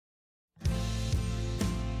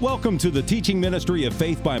Welcome to the teaching ministry of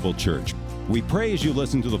Faith Bible Church. We pray as you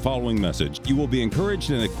listen to the following message, you will be encouraged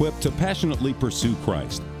and equipped to passionately pursue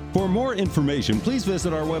Christ. For more information, please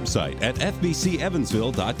visit our website at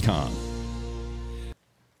fbcevansville.com.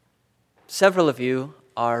 Several of you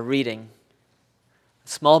are reading a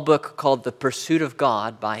small book called The Pursuit of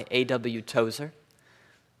God by A.W. Tozer.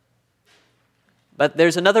 But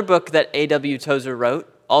there's another book that A.W. Tozer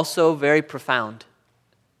wrote, also very profound.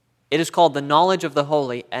 It is called The Knowledge of the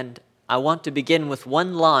Holy, and I want to begin with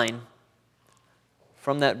one line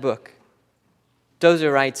from that book. Tozer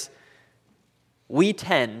writes, "We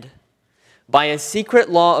tend, by a secret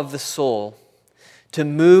law of the soul, to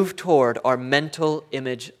move toward our mental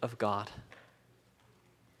image of God."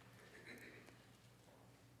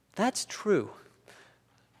 That's true.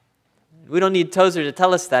 We don't need Tozer to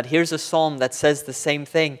tell us that. Here's a psalm that says the same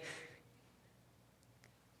thing.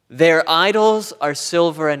 Their idols are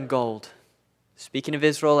silver and gold. Speaking of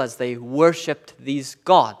Israel as they worshipped these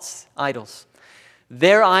gods, idols.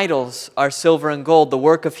 Their idols are silver and gold, the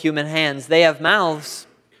work of human hands. They have mouths.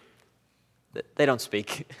 They don't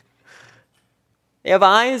speak. They have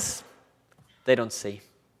eyes. They don't see.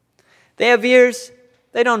 They have ears.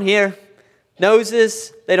 They don't hear.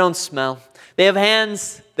 Noses. They don't smell. They have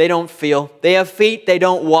hands. They don't feel. They have feet. They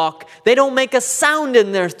don't walk. They don't make a sound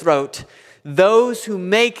in their throat. Those who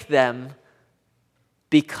make them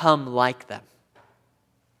become like them.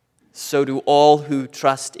 So do all who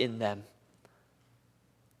trust in them.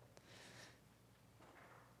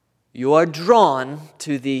 You are drawn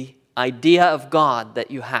to the idea of God that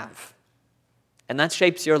you have, and that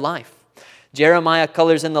shapes your life. Jeremiah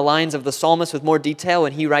colors in the lines of the psalmist with more detail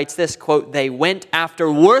when he writes this, quote, "They went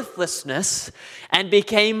after worthlessness and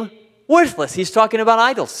became worthless." He's talking about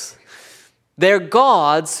idols. Their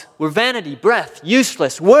gods were vanity, breath,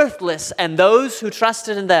 useless, worthless, and those who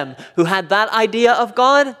trusted in them, who had that idea of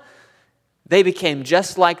God, they became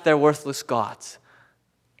just like their worthless gods.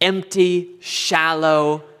 Empty,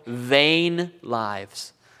 shallow, vain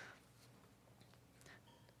lives.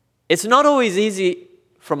 It's not always easy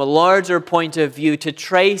from a larger point of view to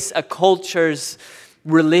trace a culture's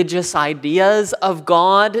religious ideas of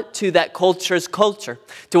God to that culture's culture,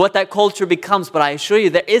 to what that culture becomes. But I assure you,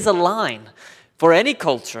 there is a line for any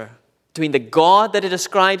culture between the God that it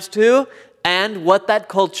ascribes to and what that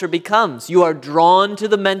culture becomes. You are drawn to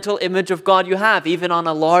the mental image of God you have, even on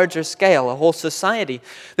a larger scale, a whole society.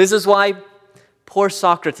 This is why poor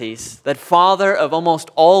Socrates, that father of almost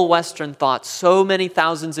all Western thought so many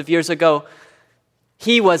thousands of years ago,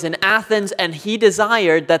 he was in Athens and he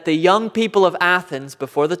desired that the young people of Athens,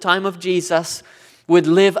 before the time of Jesus, would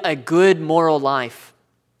live a good moral life.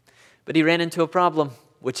 But he ran into a problem,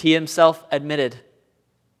 which he himself admitted.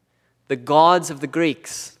 The gods of the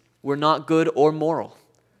Greeks were not good or moral.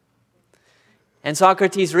 And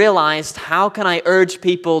Socrates realized, how can I urge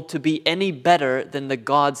people to be any better than the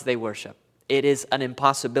gods they worship? It is an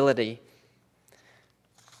impossibility.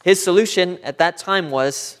 His solution at that time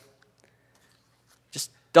was,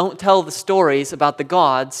 just don't tell the stories about the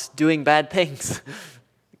gods doing bad things.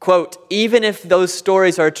 Quote, "Even if those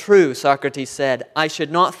stories are true," Socrates said, "I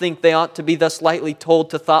should not think they ought to be thus lightly told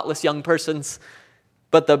to thoughtless young persons,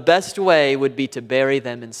 but the best way would be to bury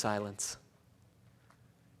them in silence."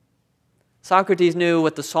 Socrates knew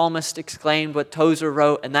what the psalmist exclaimed, what Tozer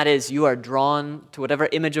wrote, and that is, you are drawn to whatever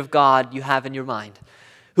image of God you have in your mind.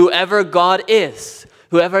 Whoever God is,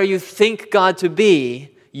 whoever you think God to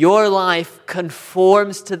be, your life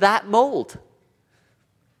conforms to that mold.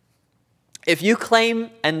 If you claim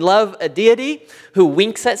and love a deity who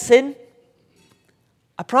winks at sin,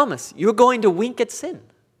 I promise, you're going to wink at sin.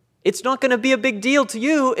 It's not going to be a big deal to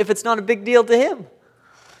you if it's not a big deal to him.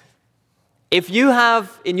 If you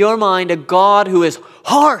have in your mind a God who is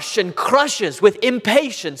harsh and crushes with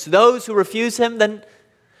impatience those who refuse him, then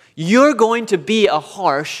you're going to be a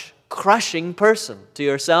harsh, crushing person to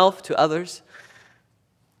yourself, to others.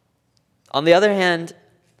 On the other hand,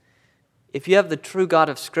 if you have the true God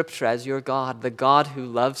of Scripture as your God, the God who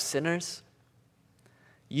loves sinners,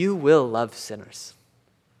 you will love sinners.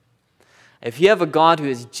 If you have a God who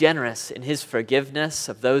is generous in his forgiveness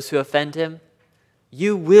of those who offend him,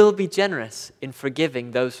 you will be generous in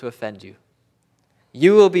forgiving those who offend you.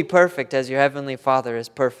 You will be perfect as your heavenly Father is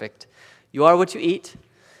perfect. You are what you eat.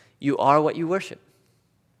 You are what you worship.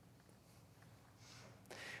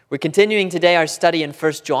 We're continuing today our study in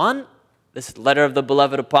 1 John. This letter of the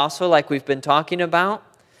beloved apostle, like we've been talking about.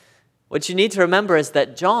 What you need to remember is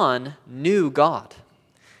that John knew God.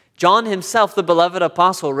 John himself, the beloved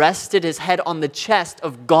apostle, rested his head on the chest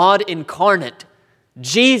of God incarnate,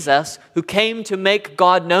 Jesus, who came to make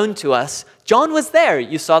God known to us. John was there.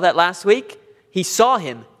 You saw that last week. He saw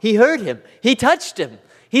him. He heard him. He touched him.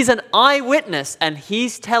 He's an eyewitness, and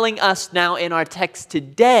he's telling us now in our text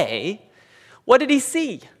today, what did he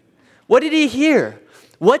see? What did he hear?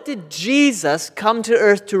 What did Jesus come to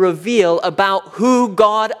earth to reveal about who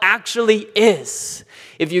God actually is?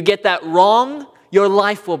 If you get that wrong, your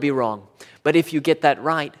life will be wrong. But if you get that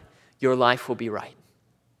right, your life will be right.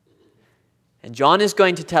 And John is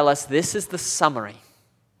going to tell us this is the summary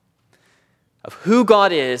of who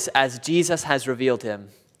God is as Jesus has revealed him.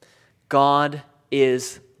 God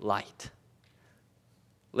is light.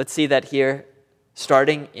 Let's see that here,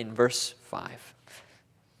 starting in verse 5.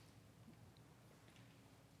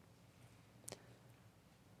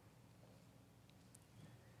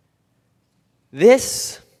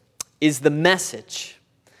 This is the message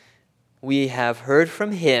we have heard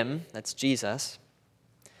from him, that's Jesus,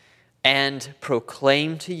 and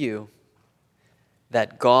proclaim to you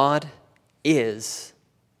that God is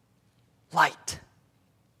light.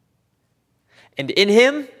 And in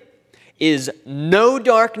him is no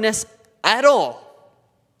darkness at all.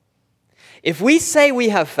 If we say we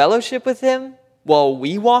have fellowship with him while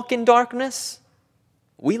we walk in darkness,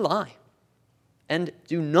 we lie and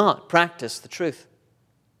do not practice the truth.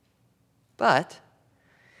 But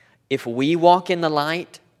if we walk in the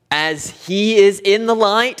light as he is in the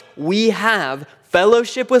light, we have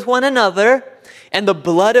fellowship with one another, and the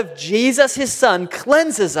blood of Jesus, his Son,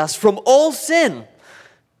 cleanses us from all sin.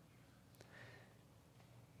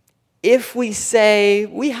 If we say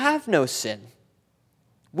we have no sin,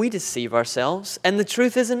 we deceive ourselves, and the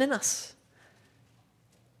truth isn't in us.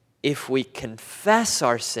 If we confess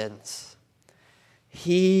our sins,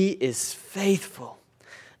 he is faithful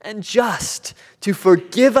and just to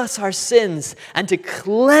forgive us our sins and to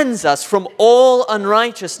cleanse us from all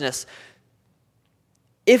unrighteousness.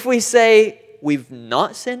 If we say we've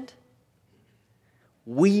not sinned,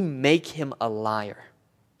 we make him a liar,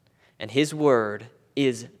 and his word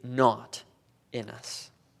is not in us.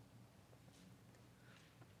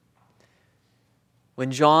 When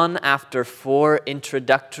John, after 4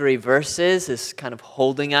 introductory verses, is kind of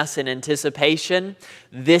holding us in anticipation,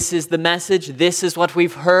 this is the message, this is what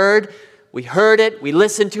we've heard. We heard it, we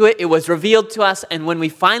listened to it, it was revealed to us, and when we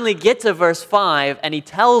finally get to verse 5 and he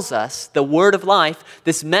tells us the word of life,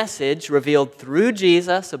 this message revealed through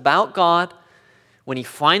Jesus about God, when he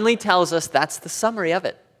finally tells us, that's the summary of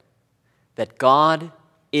it, that God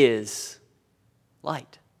is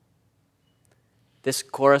light. This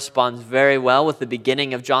corresponds very well with the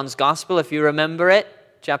beginning of John's Gospel, if you remember it.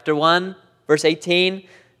 Chapter 1, verse 18.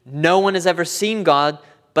 No one has ever seen God,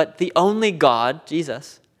 but the only God,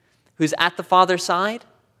 Jesus, who's at the Father's side,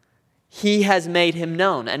 he has made him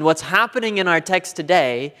known. And what's happening in our text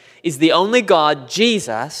today is the only God,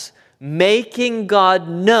 Jesus, making God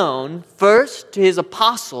known first to his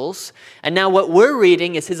apostles. And now what we're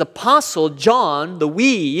reading is his apostle, John, the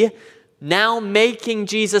we, now making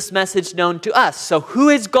Jesus' message known to us. So who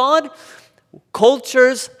is God?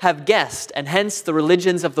 Cultures have guessed, and hence the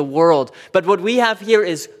religions of the world. But what we have here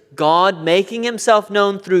is God making himself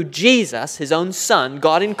known through Jesus, his own Son,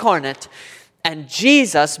 God incarnate, and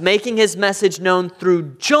Jesus making his message known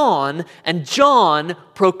through John, and John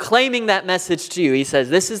proclaiming that message to you. He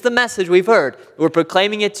says, this is the message we've heard. We're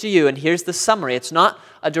proclaiming it to you, and here's the summary. It's not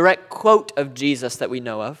a direct quote of Jesus that we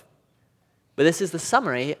know of, but this is the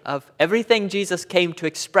summary of everything Jesus came to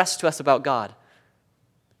express to us about God.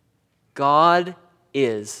 God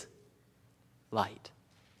is light.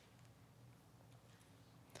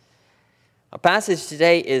 Our passage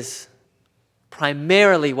today is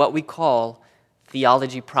primarily what we call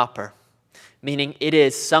theology proper, meaning it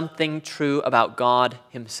is something true about God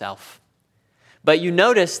himself. But you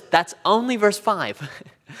notice that's only verse 5.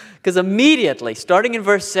 Because immediately, starting in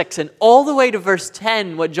verse 6 and all the way to verse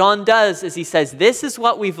 10, what John does is he says, this is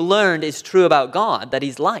what we've learned is true about God, that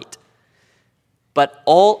he's light. But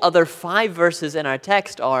all other 5 verses in our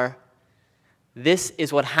text are, this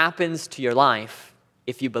is what happens to your life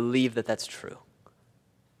if you believe that that's true.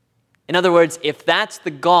 In other words, if that's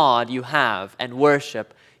the God you have and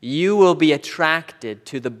worship, you will be attracted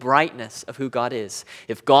to the brightness of who God is.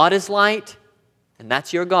 If God is light, and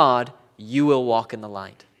that's your God, you will walk in the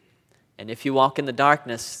light. And if you walk in the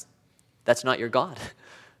darkness, that's not your God.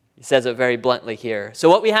 He says it very bluntly here. So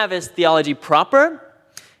what we have is theology proper,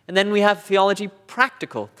 and then we have theology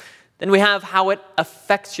practical. Then we have how it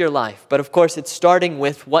affects your life. But of course, it's starting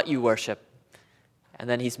with what you worship. And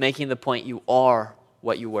then he's making the point, you are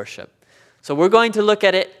what you worship. So we're going to look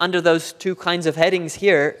at it under those 2 kinds of headings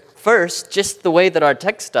here. First, just the way that our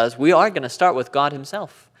text does, we are going to start with God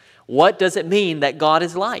himself. What does it mean that God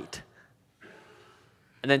is light?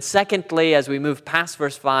 And then secondly, as we move past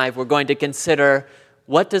verse 5, we're going to consider,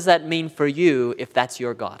 what does that mean for you if that's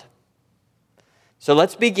your God? So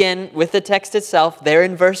let's begin with the text itself. There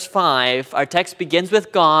in verse 5, our text begins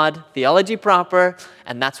with God, theology proper,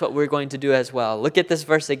 and that's what we're going to do as well. Look at this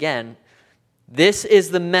verse again. This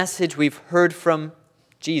is the message we've heard from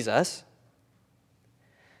Jesus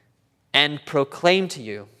and proclaim to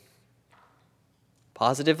you.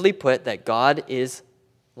 Positively put, that God is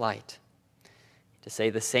light. To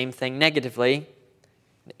say the same thing negatively,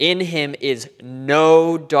 in him is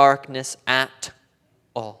no darkness at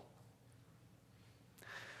all.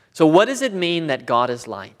 So what does it mean that God is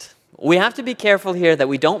light? We have to be careful here that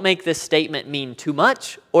we don't make this statement mean too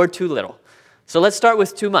much or too little. So let's start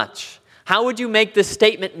with too much. How would you make this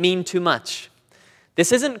statement mean too much?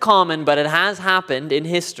 This isn't common, but it has happened in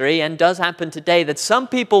history and does happen today that some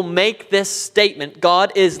people make this statement,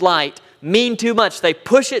 God is light, mean too much. They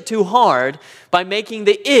push it too hard by making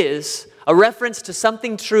the is a reference to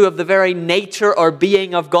something true of the very nature or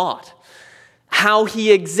being of God. How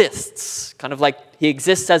he exists, kind of like he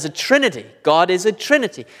exists as a trinity. God is a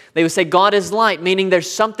trinity. They would say God is light, meaning there's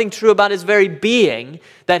something true about his very being,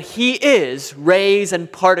 that he is rays and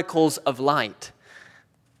particles of light.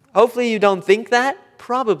 Hopefully you don't think that.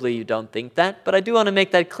 Probably you don't think that, but I do want to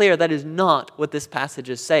make that clear. That is not what this passage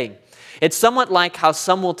is saying. It's somewhat like how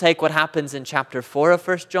some will take what happens in chapter 4 of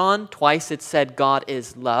 1 John. Twice it said God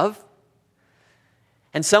is love.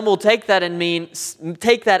 And some will take that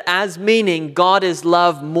as meaning God is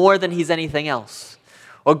love more than he's anything else.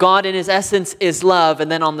 Or God in his essence is love,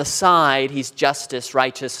 and then on the side he's justice,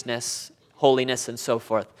 righteousness, holiness, and so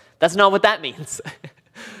forth. That's not what that means.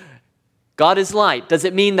 God is light. Does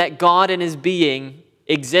it mean that God in his being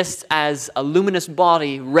exists as a luminous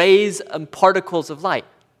body, rays and particles of light?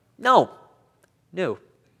 No.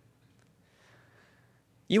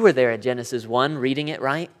 You were there at Genesis 1 reading it,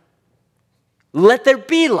 right? Let there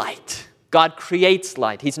be light. God creates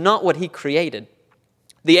light. He's not what he created.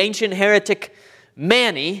 The ancient heretic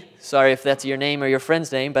Mani, sorry if that's your name or your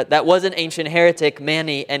friend's name, but that was an ancient heretic,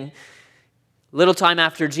 Mani, and little time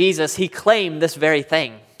after Jesus, he claimed this very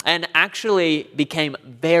thing and actually became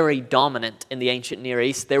very dominant in the ancient Near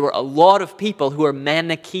East. There were a lot of people who were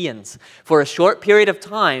Manichaeans. For a short period of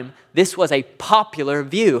time, this was a popular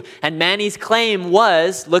view. And Mani's claim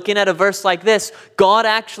was, looking at a verse like this, God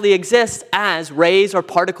actually exists as rays or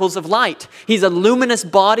particles of light. He's a luminous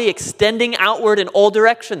body extending outward in all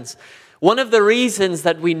directions. One of the reasons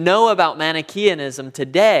that we know about Manichaeanism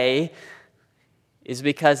today is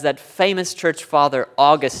because that famous church father,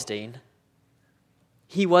 Augustine,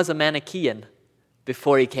 he was a Manichaean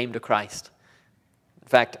before he came to Christ. In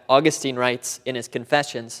fact, Augustine writes in his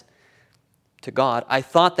Confessions to God, I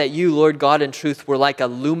thought that you, Lord God, in truth, were like a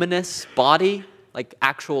luminous body, like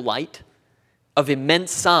actual light, of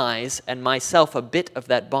immense size, and myself a bit of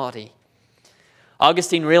that body.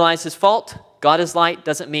 Augustine realized his fault. God is light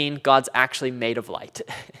doesn't mean God's actually made of light.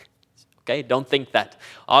 Okay, don't think that.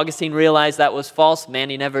 Augustine realized that was false.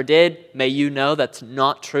 Mani never did. May you know that's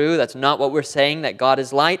not true. That's not what we're saying, that God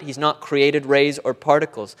is light. He's not created rays or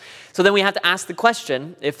particles. So then we have to ask the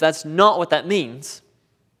question, if that's not what that means,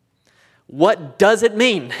 what does it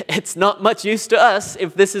mean? It's not much use to us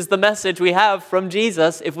if this is the message we have from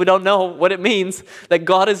Jesus, if we don't know what it means that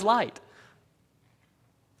God is light.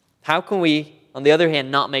 How can we, on the other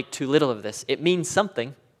hand, not make too little of this? It means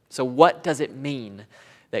something. So what does it mean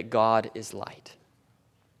that God is light?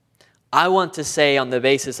 I want to say on the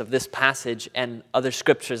basis of this passage and other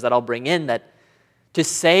scriptures that I'll bring in that to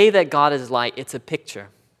say that God is light, it's a picture,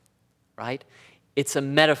 right? It's a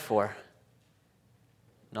metaphor.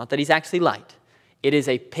 Not that he's actually light. It is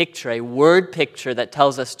a picture, a word picture that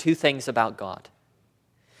tells us two things about God.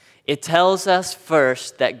 It tells us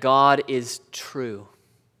first that God is true.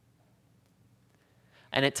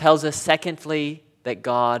 And it tells us secondly that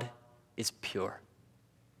God is pure.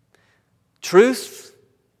 Truth,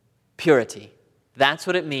 purity. That's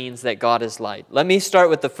what it means that God is light. Let me start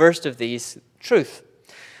with the first of these, truth.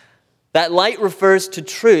 That light refers to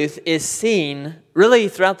truth is seen really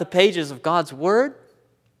throughout the pages of God's Word.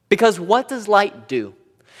 Because what does light do?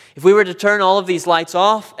 If we were to turn all of these lights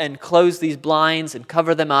off and close these blinds and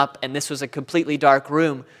cover them up, and this was a completely dark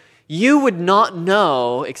room, you would not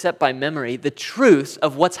know, except by memory, the truth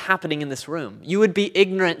of what's happening in this room. You would be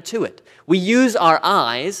ignorant to it. We use our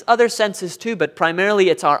eyes, other senses too, but primarily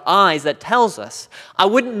it's our eyes that tells us. I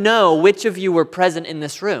wouldn't know which of you were present in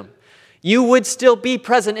this room. You would still be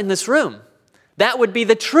present in this room. That would be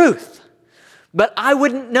the truth. But I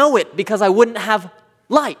wouldn't know it because I wouldn't have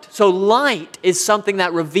light. So light is something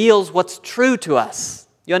that reveals what's true to us.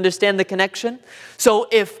 You understand the connection? So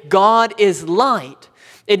if God is light,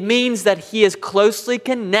 It means that he is closely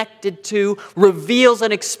connected to, reveals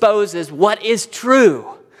and exposes what is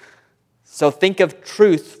true. So think of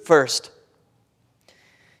truth first.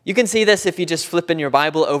 You can see this if you just flip in your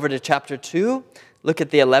Bible over to chapter 2. Look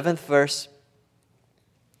at the 11th verse.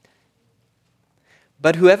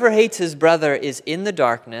 But whoever hates his brother is in the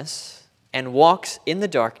darkness and walks in the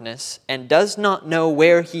darkness and does not know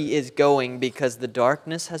where he is going because the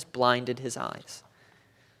darkness has blinded his eyes.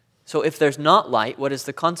 So if there's not light, what is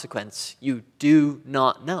the consequence? You do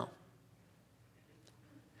not know.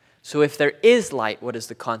 So if there is light, what is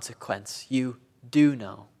the consequence? You do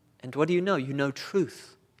know. And what do you know? You know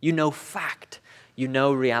truth. You know fact. You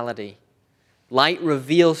know reality. Light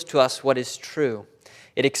reveals to us what is true.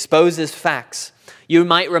 It exposes facts. You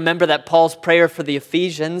might remember that Paul's prayer for the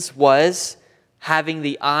Ephesians was having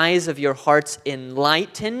the eyes of your hearts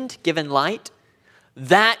enlightened, given light,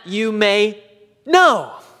 that you may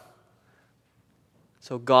know.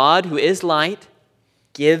 So God, who is light,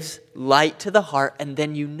 gives light to the heart, and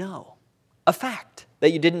then you know a fact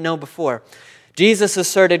that you didn't know before. Jesus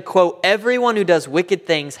asserted, quote, everyone who does wicked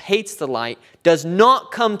things hates the light, does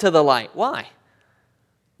not come to the light. Why?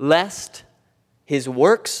 Lest his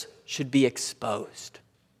works should be exposed.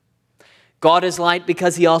 God is light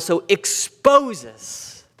because he also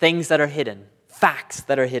exposes things that are hidden, facts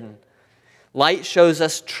that are hidden. Light shows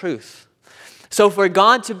us truth. So for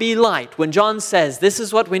God to be light, when John says, this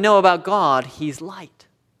is what we know about God, he's light.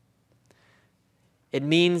 It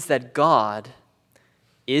means that God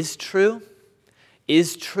is true,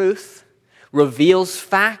 is truth, reveals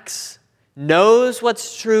facts, knows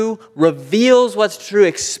what's true, reveals what's true,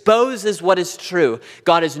 exposes what is true.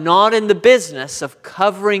 God is not in the business of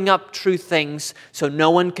covering up true things so no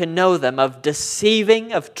one can know them, of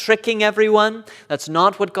deceiving, of tricking everyone. That's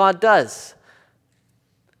not what God does.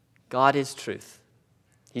 God is truth.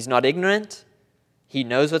 He's not ignorant. He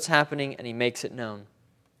knows what's happening and he makes it known.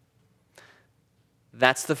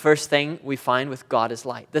 That's the first thing we find with God is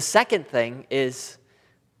light. The second thing is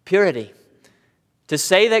purity. To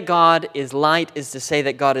say that God is light is to say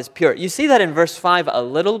that God is pure. You see that in verse 5 a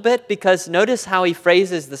little bit because notice how he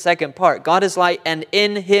phrases the second part. God is light and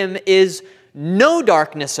in him is no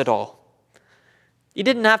darkness at all. He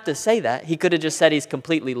didn't have to say that. He could have just said he's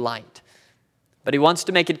completely light. But he wants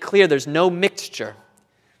to make it clear there's no mixture.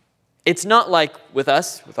 It's not like with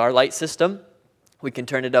us, with our light system, we can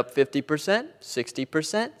turn it up 50%,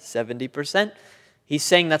 60%, 70%. He's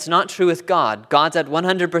saying that's not true with God. God's at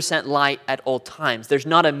 100% light at all times. There's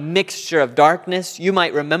not a mixture of darkness. You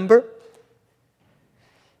might remember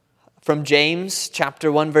from James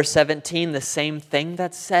chapter 1 verse 17, the same thing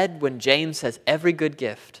that's said when James says every good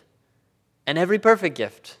gift and every perfect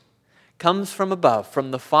gift comes from above,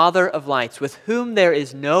 from the Father of lights, with whom there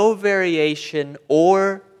is no variation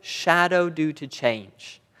or shadow due to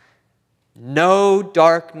change. No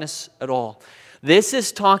darkness at all. This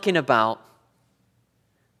is talking about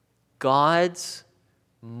God's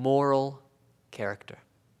moral character.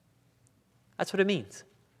 That's what it means.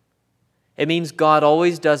 It means God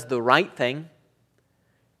always does the right thing,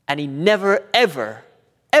 and he never, ever,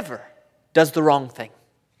 ever does the wrong thing.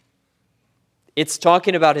 It's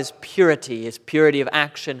talking about his purity of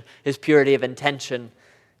action, his purity of intention.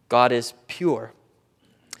 God is pure.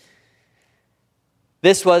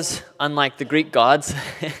 This was unlike the Greek gods.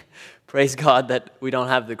 Praise God that we don't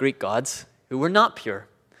have the Greek gods who were not pure.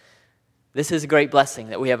 This is a great blessing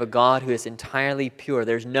that we have a God who is entirely pure.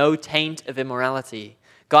 There's no taint of immorality.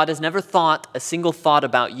 God has never thought a single thought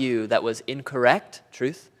about you that was incorrect,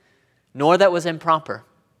 truth, nor that was improper.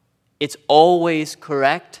 It's always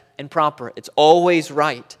correct and proper. It's always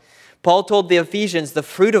right. Paul told the Ephesians, the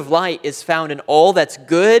fruit of light is found in all that's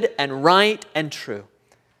good and right and true.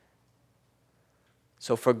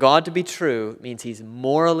 So for God to be true means he's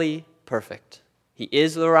morally perfect. He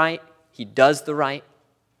is the right. He does the right.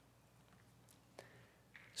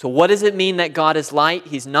 So what does it mean that God is light?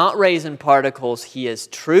 He's not raisin particles. He is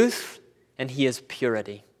truth and he is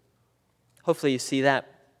purity. Hopefully you see that.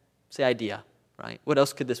 It's the idea, right? What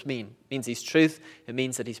else could this mean? It means he's truth. It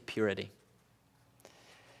means that he's purity.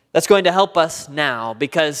 That's going to help us now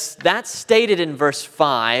because that's stated in verse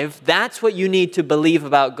 5. That's what you need to believe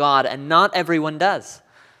about God, and not everyone does.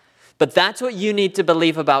 But that's what you need to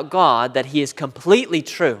believe about God, that he is completely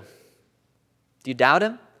true. Do you doubt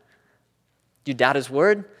him? Do you doubt his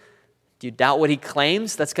word? Do you doubt what he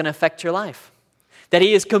claims? That's going to affect your life. That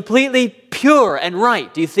he is completely pure and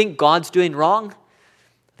right. Do you think God's doing wrong?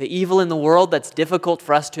 The evil in the world that's difficult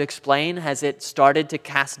for us to explain, has it started to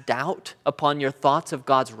cast doubt upon your thoughts of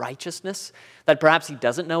God's righteousness? That perhaps he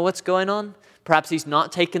doesn't know what's going on? Perhaps he's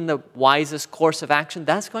not taken the wisest course of action?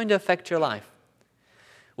 That's going to affect your life.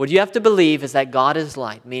 What you have to believe is that God is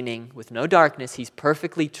light, meaning with no darkness, He's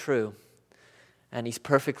perfectly true and He's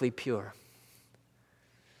perfectly pure.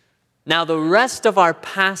 Now, the rest of our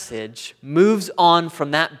passage moves on from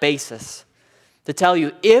that basis to tell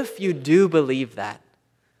you if you do believe that,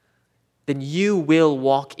 then you will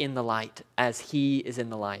walk in the light as He is in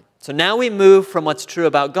the light. So now we move from what's true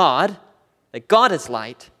about God, that God is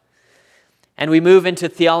light, and we move into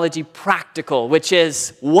theology practical, which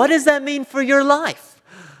is, what does that mean for your life?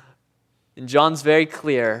 And John's very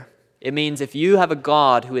clear. It means if you have a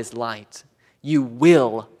God who is light, you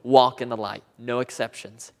will walk in the light. No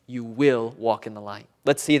exceptions. You will walk in the light.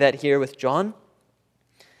 Let's see that here with John.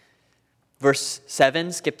 Verse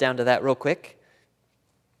 7, skip down to that real quick.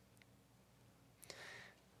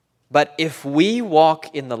 But if we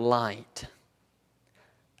walk in the light,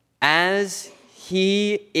 as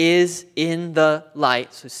He is in the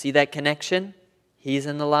light, so see that connection? He's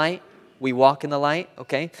in the light, we walk in the light,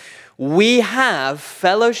 okay? We have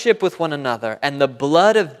fellowship with one another, and the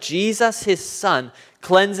blood of Jesus, His Son,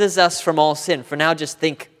 cleanses us from all sin. For now, just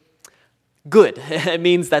think, good. It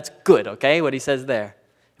means that's good, okay? What He says there.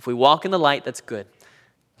 If we walk in the light, that's good.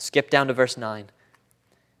 Skip down to verse 9.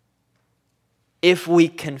 If we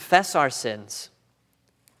confess our sins,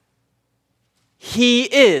 He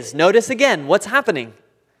is, notice again, what's happening?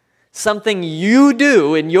 Something you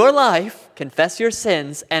do in your life, confess your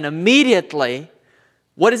sins, and immediately,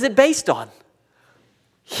 what is it based on?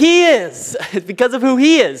 He is. It's because of who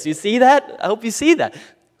He is. You see that? I hope you see that.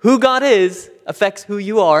 Who God is affects who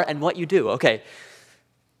you are and what you do. Okay.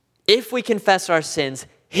 If we confess our sins,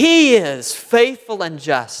 He is faithful and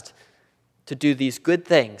just to do these good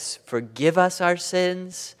things, forgive us our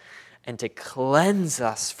sins, and to cleanse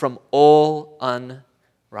us from all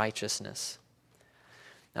unrighteousness.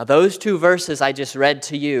 Now, those two verses I just read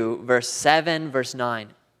to you, verse 7, verse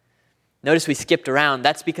 9, notice we skipped around.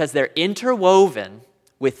 That's because they're interwoven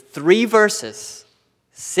with 3 verses,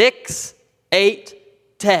 6,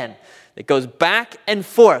 8, 10. It goes back and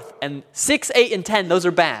forth. And 6, 8, and 10, those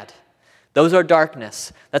are bad. Those are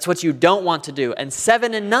darkness. That's what you don't want to do. And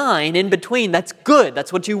 7 and 9 in between, that's good.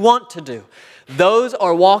 That's what you want to do. Those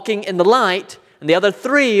are walking in the light, and the other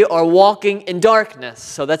 3 are walking in darkness.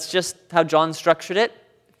 So that's just how John structured it.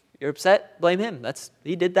 You're upset? Blame him.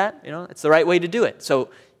 He did that. It's the right way to do it. So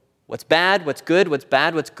what's bad, what's good, what's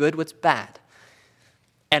bad, what's good, what's bad.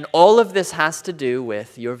 And all of this has to do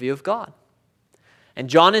with your view of God.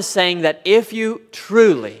 And John is saying that if you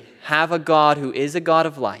truly have a God who is a God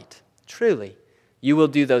of light, truly, you will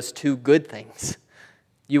do those 2 good things.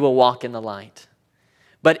 You will walk in the light.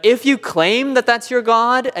 But if you claim that that's your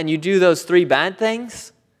God and you do those 3 bad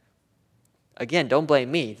things, again, don't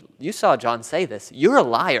blame me. You saw John say this. You're a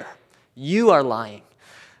liar. You are lying.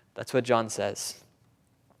 That's what John says.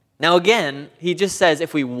 Now again, he just says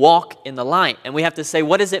if we walk in the light. And we have to say,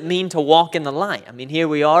 what does it mean to walk in the light? I mean, here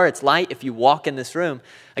we are. It's light if you walk in this room.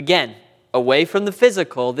 Again, away from the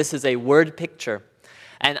physical, this is a word picture.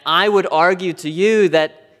 And I would argue to you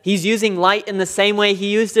that he's using light in the same way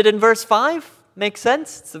he used it in verse 5. Makes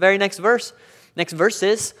sense? It's the very next verse. Next verse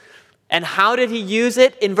is, and how did he use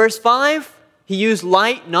it in verse 5? He used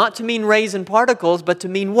light not to mean rays and particles, but to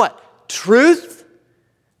mean what? Truth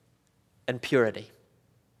and purity.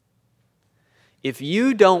 If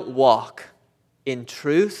you don't walk in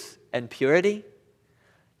truth and purity,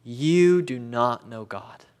 you do not know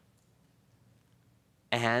God.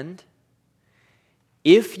 And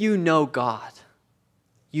if you know God,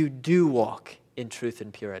 you do walk in truth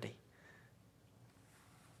and purity.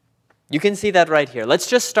 You can see that right here. Let's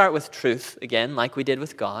just start with truth again, like we did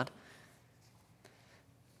with God.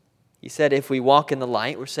 He said if we walk in the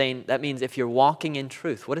light, we're saying that means if you're walking in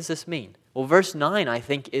truth. What does this mean? Well, verse 9, I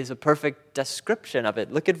think, is a perfect description of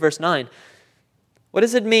it. Look at verse 9. What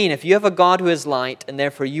does it mean? If you have a God who is light, and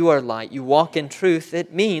therefore you are light, you walk in truth,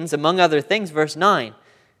 it means, among other things, verse 9,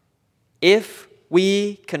 if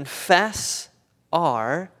we confess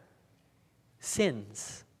our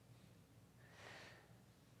sins.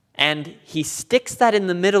 And he sticks that in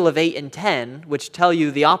the middle of 8 and 10, which tell you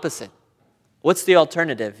the opposite. What's the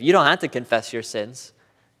alternative? You don't have to confess your sins.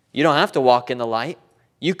 You don't have to walk in the light.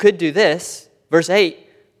 You could do this. Verse 8,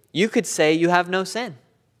 you could say you have no sin.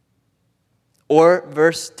 Or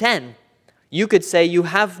verse 10, you could say you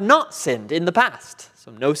have not sinned in the past.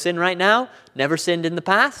 So no sin right now, never sinned in the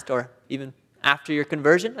past, or even after your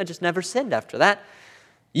conversion, I just never sinned after that.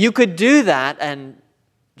 You could do that, and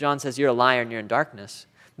John says you're a liar and you're in darkness.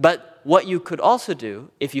 But what you could also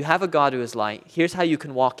do, if you have a God who is light, here's how you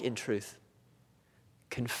can walk in truth.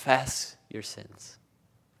 Confess your sins.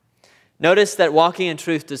 Notice that walking in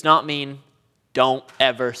truth does not mean don't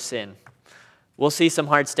ever sin. We'll see some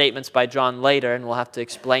hard statements by John later, and we'll have to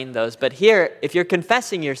explain those. But here, if you're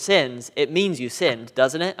confessing your sins, it means you sinned,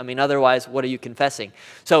 doesn't it? I mean, otherwise, what are you confessing?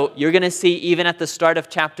 So you're going to see even at the start of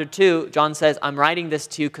chapter 2, John says, I'm writing this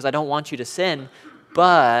to you because I don't want you to sin,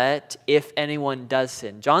 but if anyone does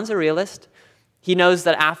sin. John's a realist. He knows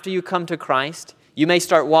that after you come to Christ, you may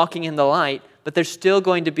start walking in the light, but there's still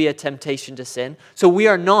going to be a temptation to sin. So we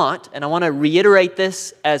are not, and I want to reiterate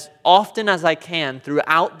this as often as I can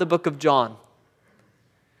throughout the book of John.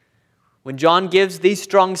 When John gives these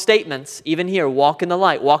strong statements, even here, walk in the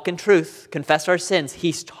light, walk in truth, confess our sins,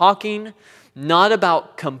 he's talking not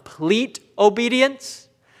about complete obedience,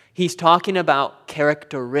 he's talking about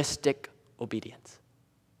characteristic obedience.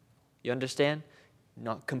 You understand?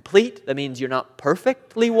 Not complete, that means you're not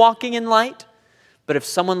perfectly walking in light, but if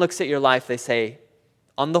someone looks at your life, they say,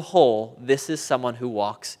 on the whole, this is someone who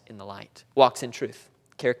walks in the light, walks in truth,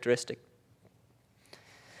 characteristic.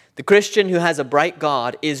 The Christian who has a bright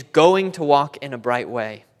God is going to walk in a bright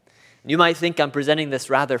way. You might think I'm presenting this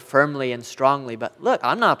rather firmly and strongly, but look,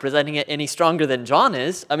 I'm not presenting it any stronger than John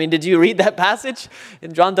is. I mean, did you read that passage?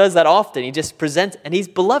 And John does that often. He just presents, and he's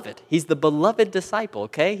beloved. He's the beloved disciple,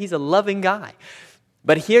 okay? He's a loving guy.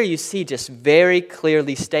 But here you see just very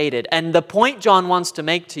clearly stated, and the point John wants to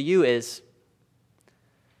make to you is,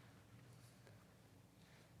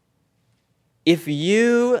 if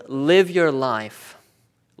you live your life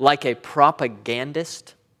like a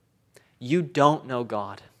propagandist, you don't know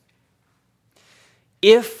God.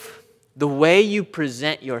 If the way you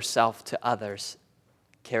present yourself to others,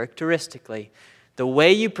 characteristically, the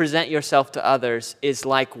way you present yourself to others is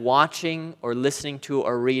like watching or listening to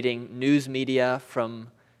or reading news media from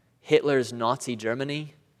Hitler's Nazi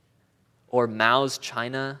Germany or Mao's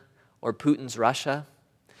China or Putin's Russia,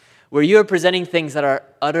 where you are presenting things that are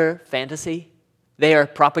utter fantasy, they are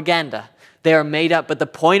propaganda. They are made up, but the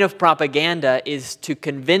point of propaganda is to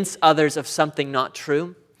convince others of something not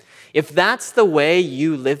true. If that's the way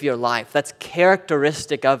you live your life, that's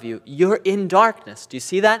characteristic of you, you're in darkness. Do you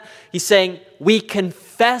see that? He's saying we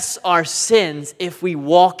confess our sins if we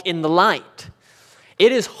walk in the light.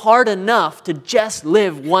 It is hard enough to just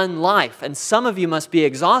live one life, and some of you must be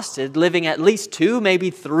exhausted living at least 2, maybe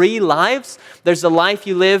 3 lives. There's the life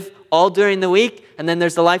you live all during the week, and then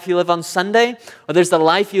there's the life you live on Sunday, or there's the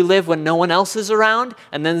life you live when no one else is around,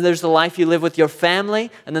 and then there's the life you live with your family,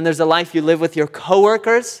 and then there's the life you live with your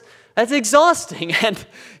coworkers. That's exhausting. And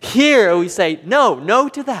here we say, no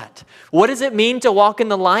to that. What does it mean to walk in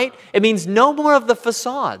the light? It means no more of the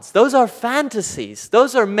facades. Those are fantasies.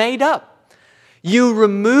 Those are made up. You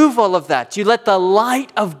remove all of that. You let the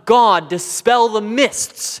light of God dispel the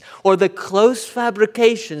mists or the close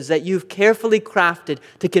fabrications that you've carefully crafted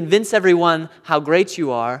to convince everyone how great you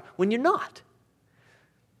are when you're not.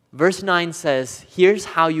 Verse 9 says, here's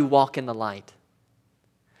how you walk in the light.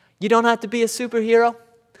 You don't have to be a superhero.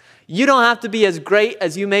 You don't have to be as great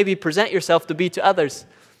as you maybe present yourself to be to others.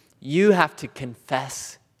 You have to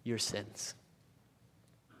confess your sins.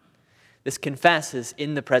 This confess is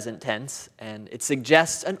in the present tense, and it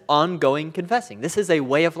suggests an ongoing confessing. This is a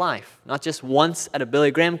way of life, not just once at a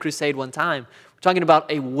Billy Graham crusade one time. We're talking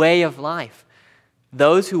about a way of life.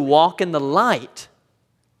 Those who walk in the light,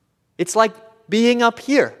 it's like being up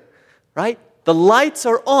here, right? The lights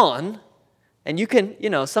are on, and you can,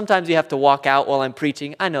 sometimes you have to walk out while I'm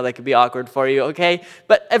preaching. I know that could be awkward for you, okay?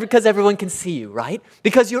 But because everyone can see you, right?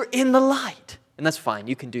 Because you're in the light. And that's fine,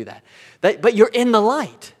 you can do that. But you're in the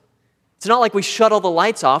light. It's not like we shut all the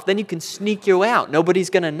lights off, then you can sneak your way out.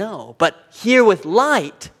 Nobody's going to know. But here with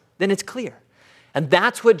light, then it's clear. And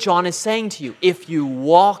that's what John is saying to you. If you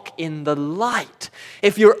walk in the light,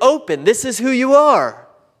 if you're open, this is who you are.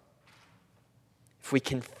 If we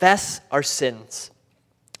confess our sins,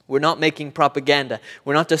 we're not making propaganda.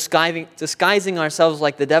 We're not disguising ourselves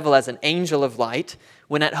like the devil as an angel of light,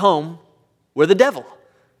 when at home, we're the devil.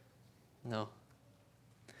 No.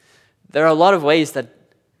 There are a lot of ways that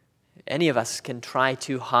any of us can try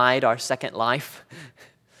to hide our second life.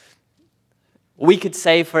 We could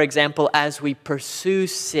say, for example, as we pursue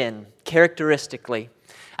sin, characteristically,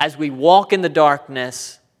 as we walk in the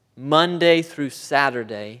darkness, Monday through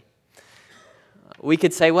Saturday, we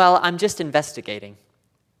could say, well, I'm just investigating.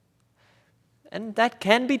 And that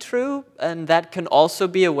can be true, and that can also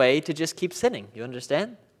be a way to just keep sinning. You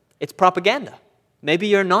understand? It's propaganda. Maybe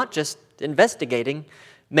you're not just investigating.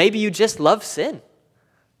 Maybe you just love sin.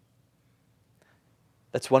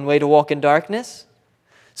 That's one way to walk in darkness.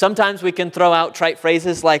 Sometimes we can throw out trite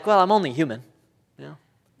phrases like, well, I'm only human.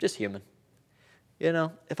 Just human.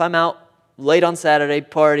 If I'm out late on Saturday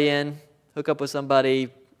partying, hook up with somebody,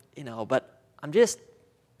 but I'm just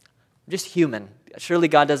human. Surely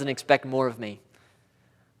God doesn't expect more of me.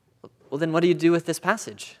 well, then what do you do with this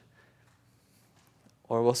passage?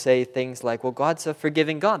 Or we'll say things like, well, God's a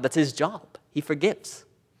forgiving God. That's his job. He forgives.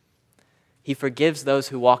 He forgives those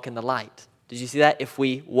who walk in the light. Did you see that? If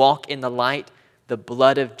we walk in the light, the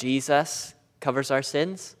blood of Jesus covers our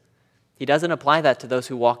sins. He doesn't apply that to those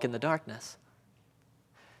who walk in the darkness.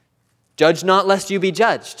 Judge not lest you be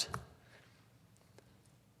judged.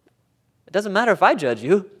 It doesn't matter if I judge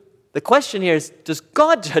you. The question here is, does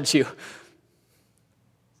God judge you?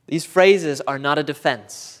 These phrases are not a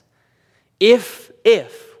defense. If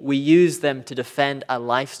we use them to defend a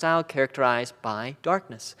lifestyle characterized by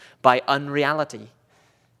darkness, by unreality.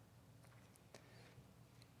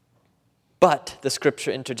 But, the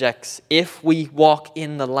scripture interjects, if we walk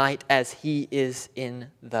in the light as he is in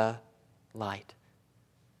the light,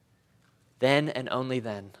 then and only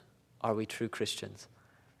then are we true Christians.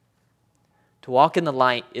 To walk in the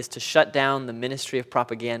light is to shut down the ministry of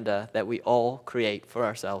propaganda that we all create for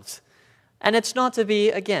ourselves. And it's not to be,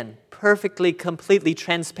 again, perfectly, completely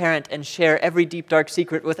transparent and share every deep, dark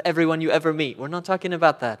secret with everyone you ever meet. We're not talking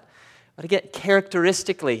about that. But again,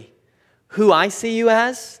 characteristically, who I see you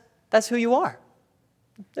as, that's who you are.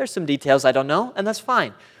 There's some details I don't know, and that's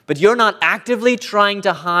fine. But you're not actively trying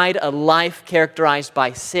to hide a life characterized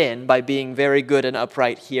by sin by being very good and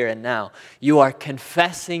upright here and now. You are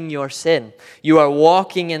confessing your sin. You are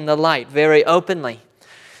walking in the light very openly.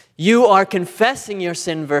 You are confessing your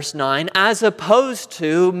sin, verse 9, as opposed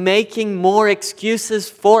to making more excuses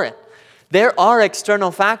for it. There are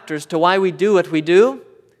external factors to why we do what we do,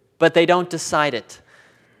 but they don't decide it.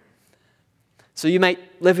 So you might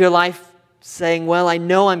live your life saying, well, I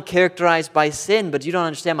know I'm characterized by sin, but you don't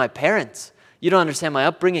understand my parents. You don't understand my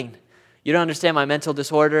upbringing. You don't understand my mental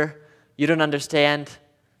disorder. You don't understand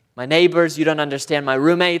my neighbors. You don't understand my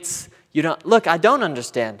roommates. Look, I don't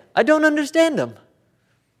understand. I don't understand them.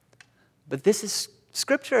 But this is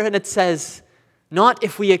Scripture, and it says, not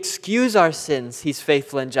if we excuse our sins, he's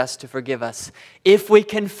faithful and just to forgive us. If we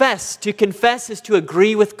confess, to confess is to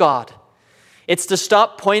agree with God. It's to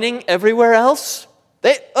stop pointing everywhere else.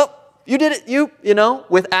 You did it,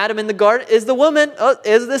 with Adam in the garden, is the woman,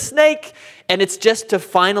 is the snake. And it's just to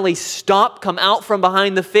finally stop, come out from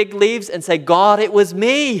behind the fig leaves and say, God, it was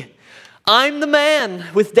me. I'm the man,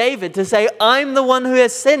 with David, to say, I'm the one who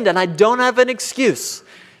has sinned and I don't have an excuse.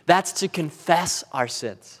 That's to confess our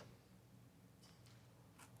sins.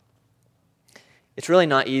 It's really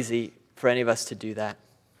not easy for any of us to do that.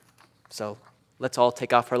 So let's all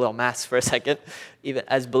take off our little masks for a second. Even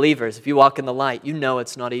as believers, if you walk in the light, you know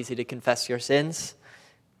it's not easy to confess your sins.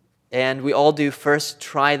 And we all do first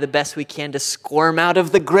try the best we can to squirm out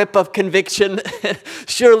of the grip of conviction.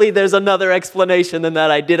 Surely there's another explanation than that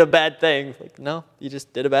I did a bad thing. Like, no, you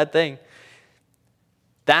just did a bad thing.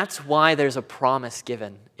 That's why there's a promise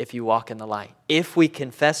given if you walk in the light. If we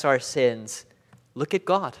confess our sins, look at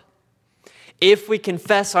God. If we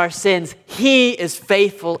confess our sins, he is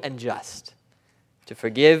faithful and just to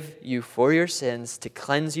forgive you for your sins, to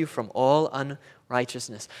cleanse you from all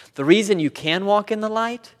unrighteousness. The reason you can walk in the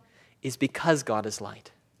light is because God is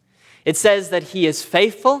light. It says that he is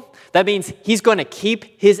faithful. That means he's going to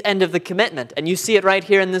keep his end of the commitment. And you see it right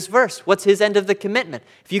here in this verse. What's his end of the commitment?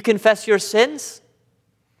 If you confess your sins,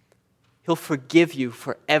 he'll forgive you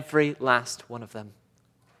for every last one of them.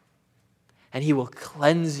 And he will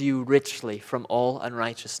cleanse you richly from all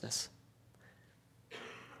unrighteousness.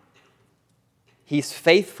 He's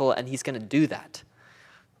faithful and he's going to do that.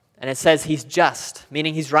 And it says he's just,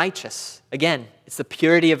 meaning he's righteous. Again, it's the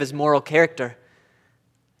purity of his moral character.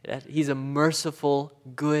 He's a merciful,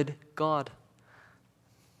 good God.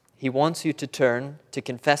 He wants you to turn, to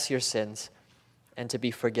confess your sins, and to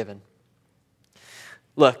be forgiven.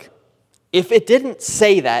 Look, if it didn't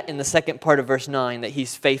say that in the second part of verse 9, that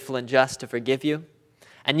he's faithful and just to forgive you,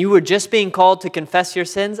 and you were just being called to confess your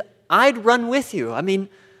sins, I'd run with you. I mean,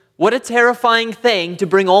 what a terrifying thing to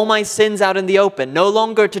bring all my sins out in the open. No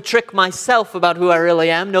longer to trick myself about who I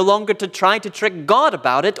really am. No longer to try to trick God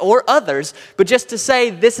about it or others. But just to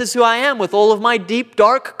say, this is who I am with all of my deep,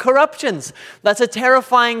 dark corruptions. That's a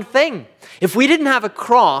terrifying thing. If we didn't have a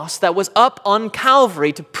cross that was up on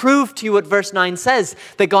Calvary to prove to you what verse 9 says,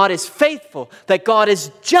 that God is faithful, that God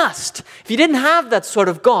is just, if you didn't have that sort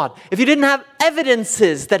of God, if you didn't have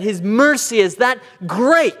evidences that his mercy is that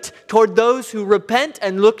great toward those who repent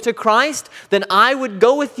and look to Christ, then I would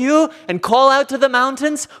go with you and call out to the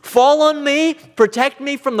mountains, fall on me, protect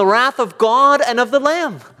me from the wrath of God and of the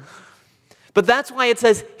Lamb. But that's why it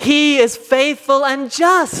says, he is faithful and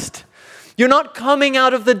just. You're not coming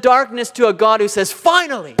out of the darkness to a God who says,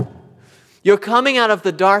 finally. You're coming out of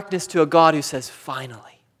the darkness to a God who says,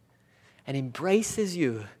 finally. And embraces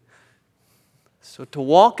you So to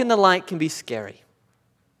walk in the light can be scary.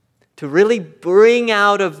 To really bring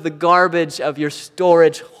out of the garbage of your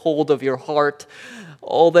storage hold of your heart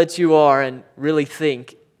all that you are and really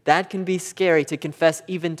think, that can be scary to confess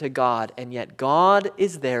even to God. And yet God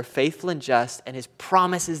is there, faithful and just, and His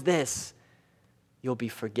promise is this: you'll be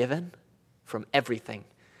forgiven from everything.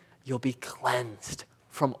 You'll be cleansed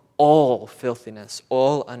from all filthiness,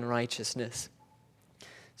 all unrighteousness,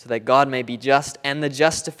 so that God may be just and the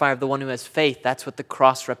justifier of the one who has faith. That's what the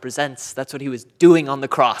cross represents. That's what He was doing on the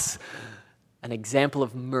cross. An example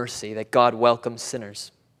of mercy, that God welcomes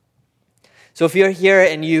sinners. So if you're here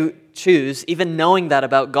and you choose, even knowing that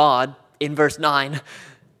about God in verse 9,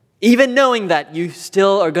 even knowing that, you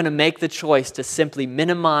still are going to make the choice to simply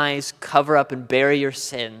minimize, cover up, and bury your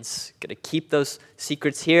sins. Going to keep those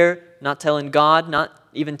secrets here, not telling God, not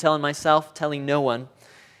even telling myself, telling no one.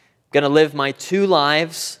 Going to live my two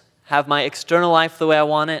lives, have my external life the way I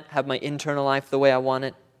want it, have my internal life the way I want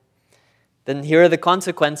it. Then here are the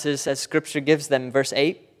consequences as Scripture gives them. Verse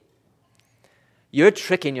 8, you're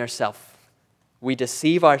tricking yourself. We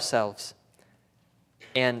deceive ourselves,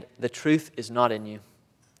 and the truth is not in you.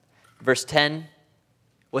 Verse 10,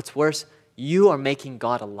 what's worse, you are making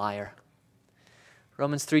God a liar.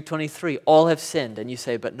 Romans 3:23, all have sinned, and you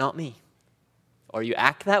say, but not me. Or you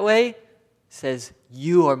act that way, says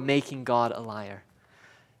you are making God a liar,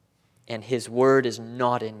 and His word is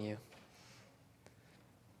not in you.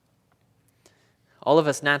 All of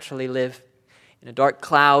us naturally live in a dark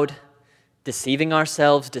cloud, deceiving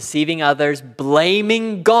ourselves, deceiving others,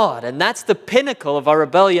 blaming God. And that's the pinnacle of our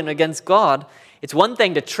rebellion against God. It's one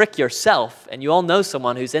thing to trick yourself, and you all know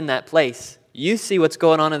someone who's in that place. You see what's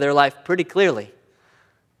going on in their life pretty clearly.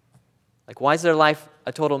 Like, why is their life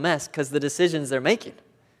a total mess? Because the decisions they're making.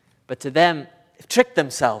 But to them, they've tricked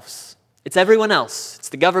themselves. It's everyone else. It's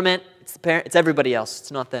the government. It's the parent. It's everybody else.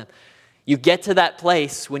 It's not them. You get to that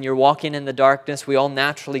place when you're walking in the darkness. We all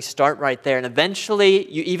naturally start right there. And eventually,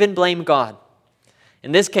 you even blame God.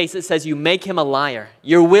 In this case, it says you make Him a liar.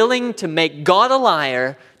 You're willing to make God a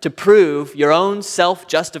liar to prove your own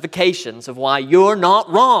self-justifications of why you're not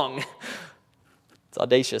wrong. It's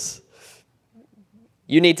audacious.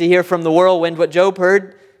 You need to hear from the whirlwind what Job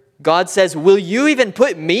heard. God says, will you even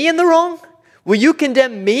put me in the wrong? Will you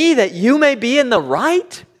condemn me that you may be in the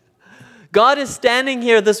right? God is standing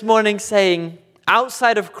here this morning saying,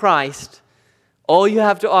 outside of Christ, all you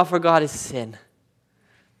have to offer God is sin.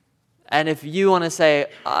 And if you want to say,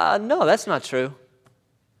 no, that's not true,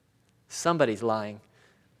 somebody's lying.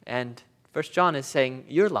 And 1 John is saying,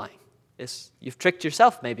 you're lying. You've tricked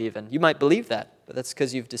yourself maybe even. You might believe that, but that's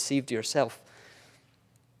because you've deceived yourself.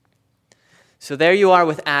 So there you are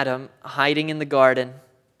with Adam, hiding in the garden.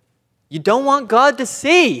 You don't want God to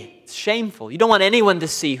see. It's shameful. You don't want anyone to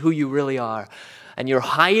see who you really are. And you're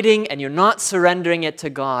hiding and you're not surrendering it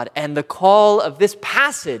to God. And the call of this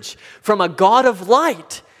passage from a God of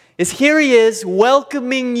light is here He is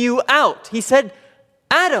welcoming you out. He said,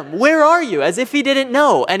 Adam, where are you? As if He didn't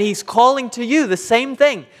know. And He's calling to you the same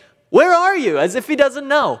thing. Where are you? As if He doesn't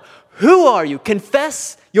know. Who are you?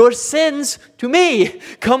 Confess your sins to me.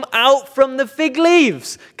 Come out from the fig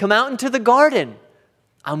leaves. Come out into the garden.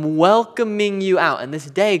 I'm welcoming you out. And this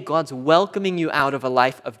day, God's welcoming you out of a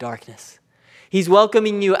life of darkness. He's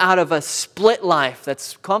welcoming you out of a split life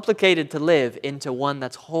that's complicated to live into one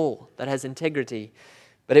that's whole, that has integrity.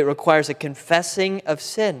 But it requires a confessing of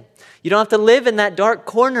sin. You don't have to live in that dark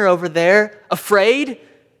corner over there, afraid,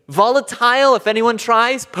 volatile if anyone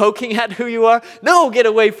tries, poking at who you are. No, get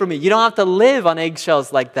away from me. You don't have to live on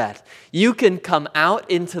eggshells like that. You can come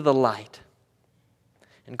out into the light.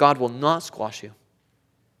 And God will not squash you.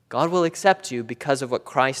 God will accept you because of what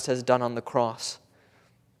Christ has done on the cross.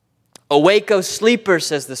 Awake, O sleeper,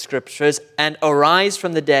 says the Scriptures, and arise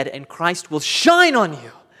from the dead, and Christ will shine on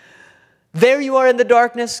you. There you are in the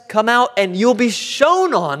darkness, come out, and you'll be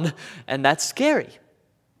shone on. And that's scary,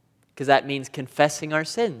 because that means confessing our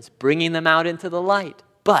sins, bringing them out into the light.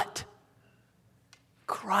 But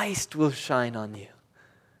Christ will shine on you.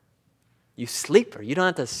 You sleeper, you don't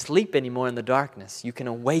have to sleep anymore in the darkness. You can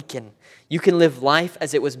awaken. You can live life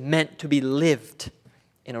as it was meant to be lived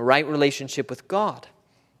in a right relationship with God.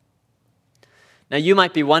 Now you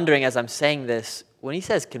might be wondering as I'm saying this, when He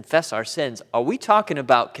says confess our sins, are we talking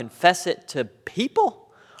about confess it to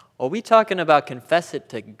people? Or are we talking about confess it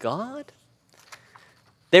to God?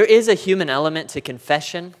 There is a human element to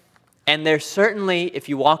confession. And there certainly, if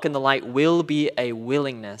you walk in the light, will be a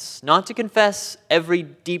willingness, not to confess every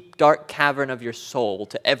deep, dark cavern of your soul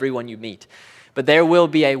to everyone you meet, but there will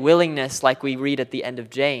be a willingness, like we read at the end of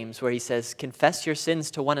James, where he says, confess your sins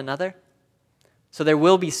to one another. So there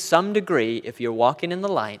will be some degree, if you're walking in the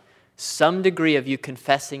light, some degree of you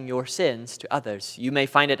confessing your sins to others. You may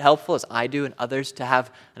find it helpful, as I do and others, to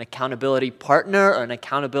have an accountability partner or an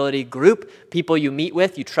accountability group, people you meet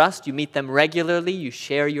with, you trust, you meet them regularly, you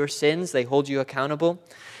share your sins, they hold you accountable.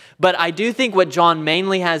 But I do think what John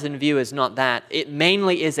mainly has in view is not that. It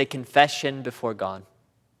mainly is a confession before God.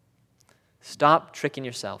 Stop tricking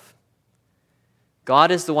yourself. God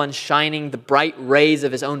is the one shining the bright rays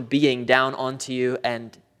of his own being down onto you,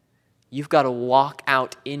 and you've got to walk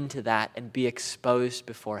out into that and be exposed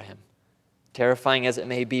before him. Terrifying as it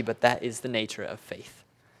may be, but that is the nature of faith.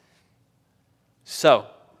 So,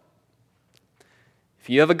 if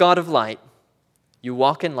you have a God of light, you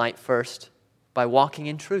walk in light first by walking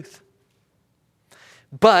in truth.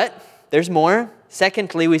 But there's more.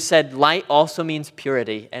 Secondly, we said light also means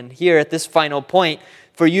purity. And here at this final point,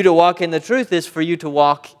 for you to walk in the truth is for you to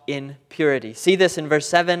walk in purity. See this in verse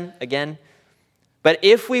 7 again. But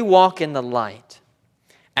if we walk in the light,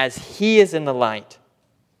 as he is in the light,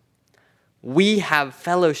 we have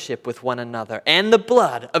fellowship with one another, and the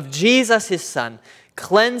blood of Jesus, his Son,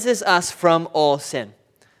 cleanses us from all sin.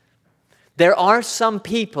 There are some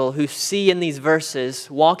people who see in these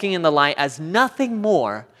verses walking in the light as nothing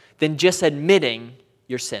more than just admitting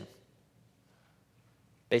your sin,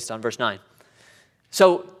 based on verse 9.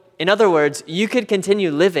 So, in other words, you could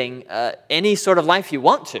continue living any sort of life you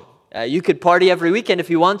want to. You could party every weekend if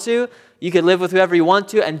you want to. You could live with whoever you want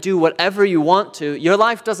to and do whatever you want to. Your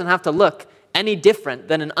life doesn't have to look any different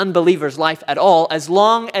than an unbeliever's life at all, as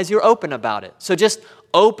long as you're open about it. So just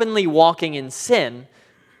openly walking in sin,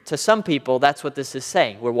 to some people, that's what this is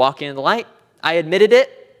saying. We're walking in the light. I admitted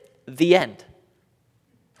it. The end.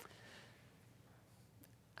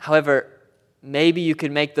 However, maybe you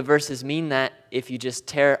could make the verses mean that if you just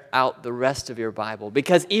tear out the rest of your Bible.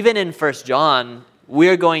 Because even in 1 John,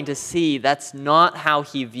 we're going to see that's not how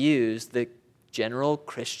he views the general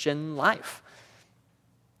Christian life.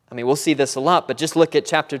 I mean, we'll see this a lot, but just look at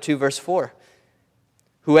chapter 2, verse 4.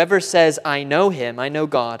 Whoever says, I know him, I know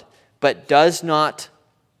God, but does not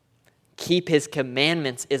keep his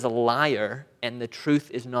commandments is a liar, and the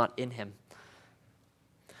truth is not in him.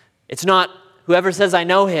 It's not whoever says, I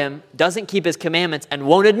know him, doesn't keep his commandments and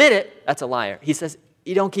won't admit it, that's a liar. He says,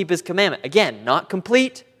 you don't keep his commandment. Again, not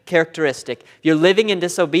complete characteristic. If you're living in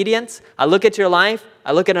disobedience, I look at your life,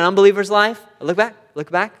 I look at an unbeliever's life, I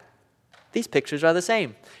look back, these pictures are the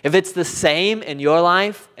same. If it's the same in your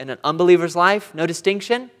life and an unbeliever's life, no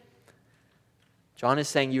distinction, John is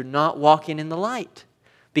saying you're not walking in the light.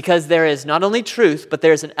 Because there is not only truth, but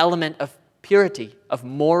there is an element of purity, of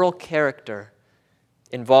moral character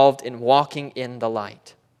involved in walking in the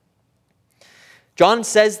light. John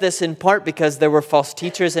says this in part because there were false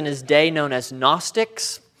teachers in his day known as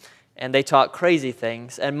Gnostics, and they taught crazy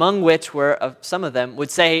things, among which were, some of them would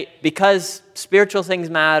say, because spiritual things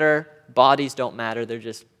matter, bodies don't matter, they're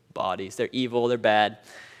just bodies, they're evil, they're bad.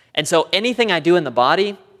 And so anything I do in the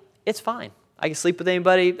body, it's fine. I can sleep with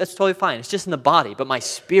anybody, that's totally fine. It's just in the body, but my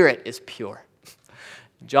spirit is pure.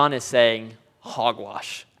 John is saying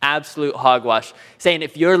hogwash, absolute hogwash, saying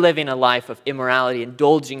if you're living a life of immorality,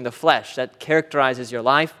 indulging the flesh, that characterizes your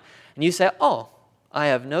life, and you say, oh, I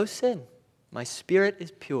have no sin. My spirit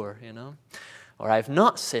is pure, or I have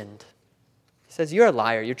not sinned. He says, you're a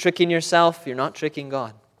liar. You're tricking yourself. You're not tricking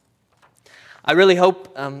God. I really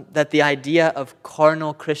hope that the idea of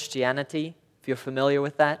carnal Christianity, if you're familiar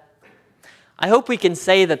with that, I hope we can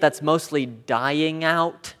say that that's mostly dying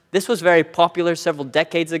out. This was very popular several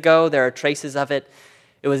decades ago. There are traces of it.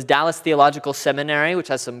 It was Dallas Theological Seminary, which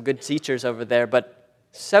has some good teachers over there, but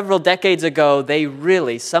several decades ago,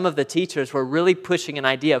 some of the teachers were really pushing an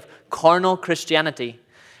idea of carnal Christianity.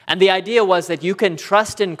 And the idea was that you can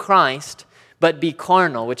trust in Christ, but be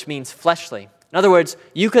carnal, which means fleshly. In other words,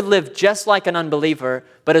 you could live just like an unbeliever,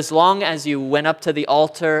 but as long as you went up to the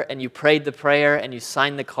altar and you prayed the prayer and you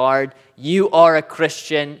signed the card, you are a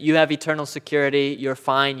Christian, you have eternal security, you're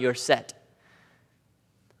fine, you're set.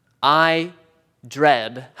 I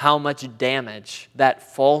dread how much damage that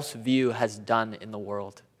false view has done in the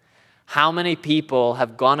world. How many people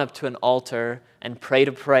have gone up to an altar and prayed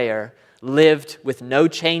a prayer, lived with no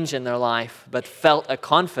change in their life, but felt a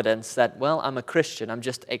confidence that, well, I'm a Christian, I'm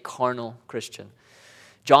just a carnal Christian.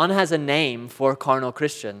 John has a name for carnal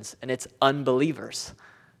Christians, and it's unbelievers.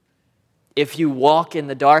 If you walk in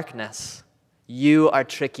the darkness, you are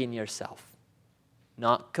tricking yourself.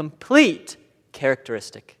 Not complete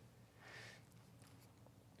characteristic.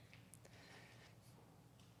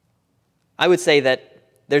 I would say that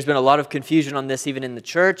there's been a lot of confusion on this even in the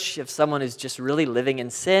church. If someone is just really living in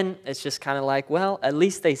sin, it's just kind of like, well, at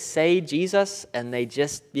least they say Jesus and they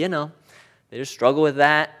just struggle with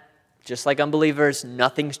that. Just like unbelievers,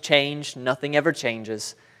 nothing's changed, nothing ever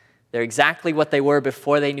changes. They're exactly what they were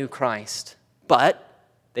before they knew Christ. But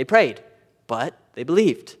they prayed, but they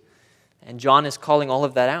believed. And John is calling all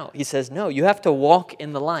of that out. He says, no, you have to walk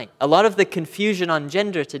in the light. A lot of the confusion on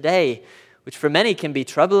gender today, which for many can be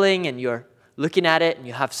troubling, and you're looking at it and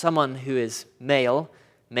you have someone who is male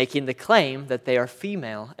making the claim that they are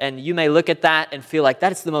female. And you may look at that and feel like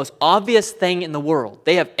that's the most obvious thing in the world.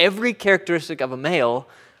 They have every characteristic of a male.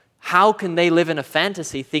 How can they live in a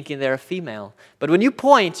fantasy thinking they're a female? But when you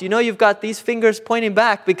point, you know you've got these fingers pointing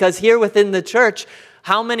back, because here within the church,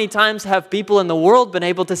 how many times have people in the world been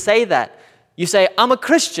able to say that? You say, I'm a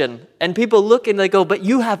Christian, and people look and they go, but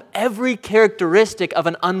you have every characteristic of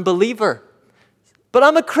an unbeliever. But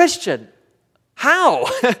I'm a Christian. How?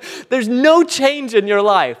 There's no change in your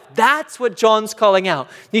life. That's what John's calling out.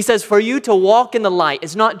 He says, for you to walk in the light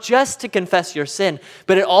is not just to confess your sin,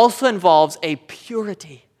 but it also involves a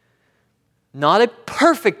purity. Not a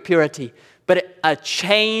perfect purity, but a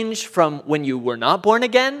change from when you were not born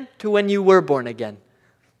again to when you were born again.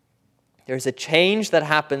 There's a change that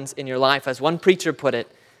happens in your life. As one preacher put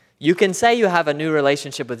it, you can say you have a new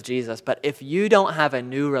relationship with Jesus, but if you don't have a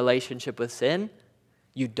new relationship with sin,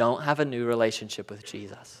 you don't have a new relationship with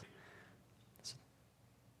Jesus.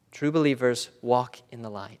 True believers walk in the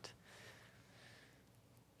light.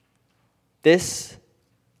 This,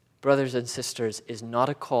 brothers and sisters, is not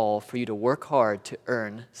a call for you to work hard to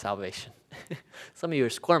earn salvation. Some of you are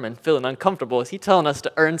squirming, feeling uncomfortable. Is he telling us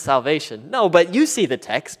to earn salvation? No, but you see the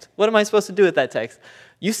text. What am I supposed to do with that text?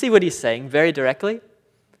 You see what he's saying very directly.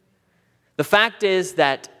 The fact is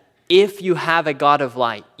that if you have a God of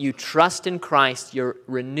light, you trust in Christ, you're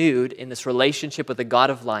renewed in this relationship with the God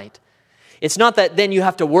of light. It's not that then you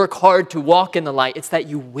have to work hard to walk in the light. It's that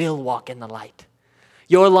you will walk in the light.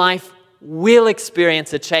 Your life will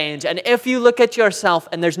experience a change. And if you look at yourself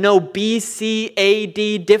and there's no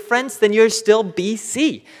BCAD difference, then you're still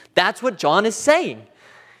BC. That's what John is saying.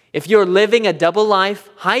 If you're living a double life,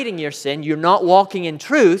 hiding your sin, you're not walking in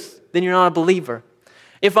truth, then you're not a believer.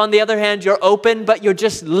 If, on the other hand, you're open, but you're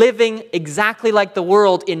just living exactly like the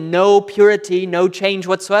world in no purity, no change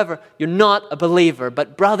whatsoever, you're not a believer.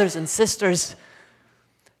 But brothers and sisters,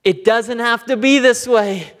 it doesn't have to be this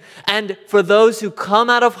way. And for those who come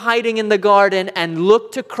out of hiding in the garden and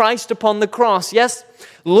look to Christ upon the cross, yes,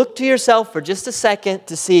 look to yourself for just a second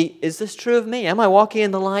to see, is this true of me? Am I walking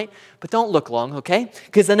in the light? But don't look long, okay?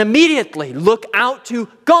 Because then immediately look out to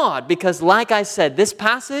God. Because like I said, this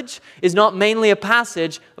passage is not mainly a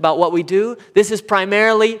passage about what we do. This is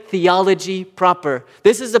primarily theology proper.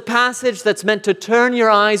 This is a passage that's meant to turn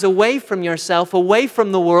your eyes away from yourself, away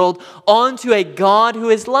from the world, onto a God who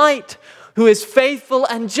is light, who is faithful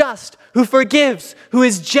and just, who forgives, who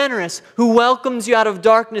is generous, who welcomes you out of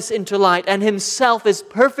darkness into light, and himself is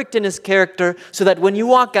perfect in his character, so that when you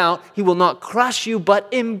walk out, he will not crush you, but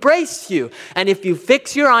embrace you. And if you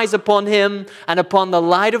fix your eyes upon him and upon the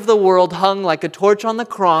light of the world hung like a torch on the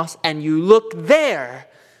cross, and you look there,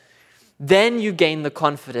 then you gain the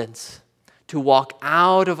confidence to walk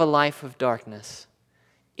out of a life of darkness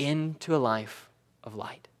into a life of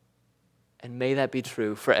light. And may that be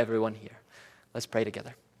true for everyone here. Let's pray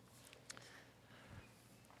together.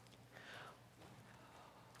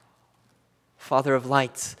 Father of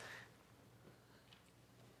lights,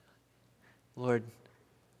 Lord,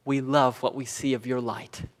 we love what we see of your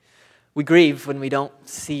light. We grieve when we don't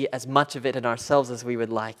see as much of it in ourselves as we would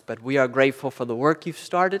like, but we are grateful for the work you've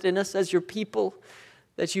started in us as your people,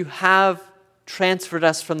 that you have transferred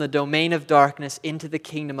us from the domain of darkness into the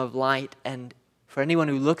kingdom of light. And for anyone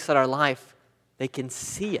who looks at our life, they can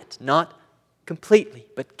see it, not completely,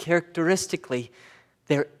 but characteristically,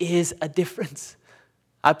 there is a difference.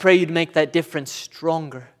 I pray you'd make that difference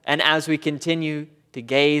stronger. And as we continue to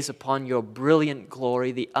gaze upon your brilliant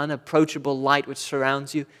glory, the unapproachable light which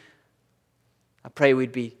surrounds you, I pray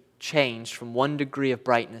we'd be changed from one degree of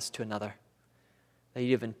brightness to another. That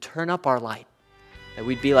you'd even turn up our light. That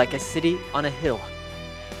we'd be like a city on a hill,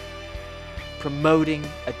 promoting,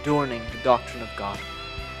 adorning the doctrine of God.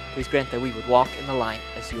 Please grant that we would walk in the light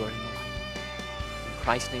as you are in the light. In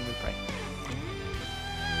Christ's name we pray.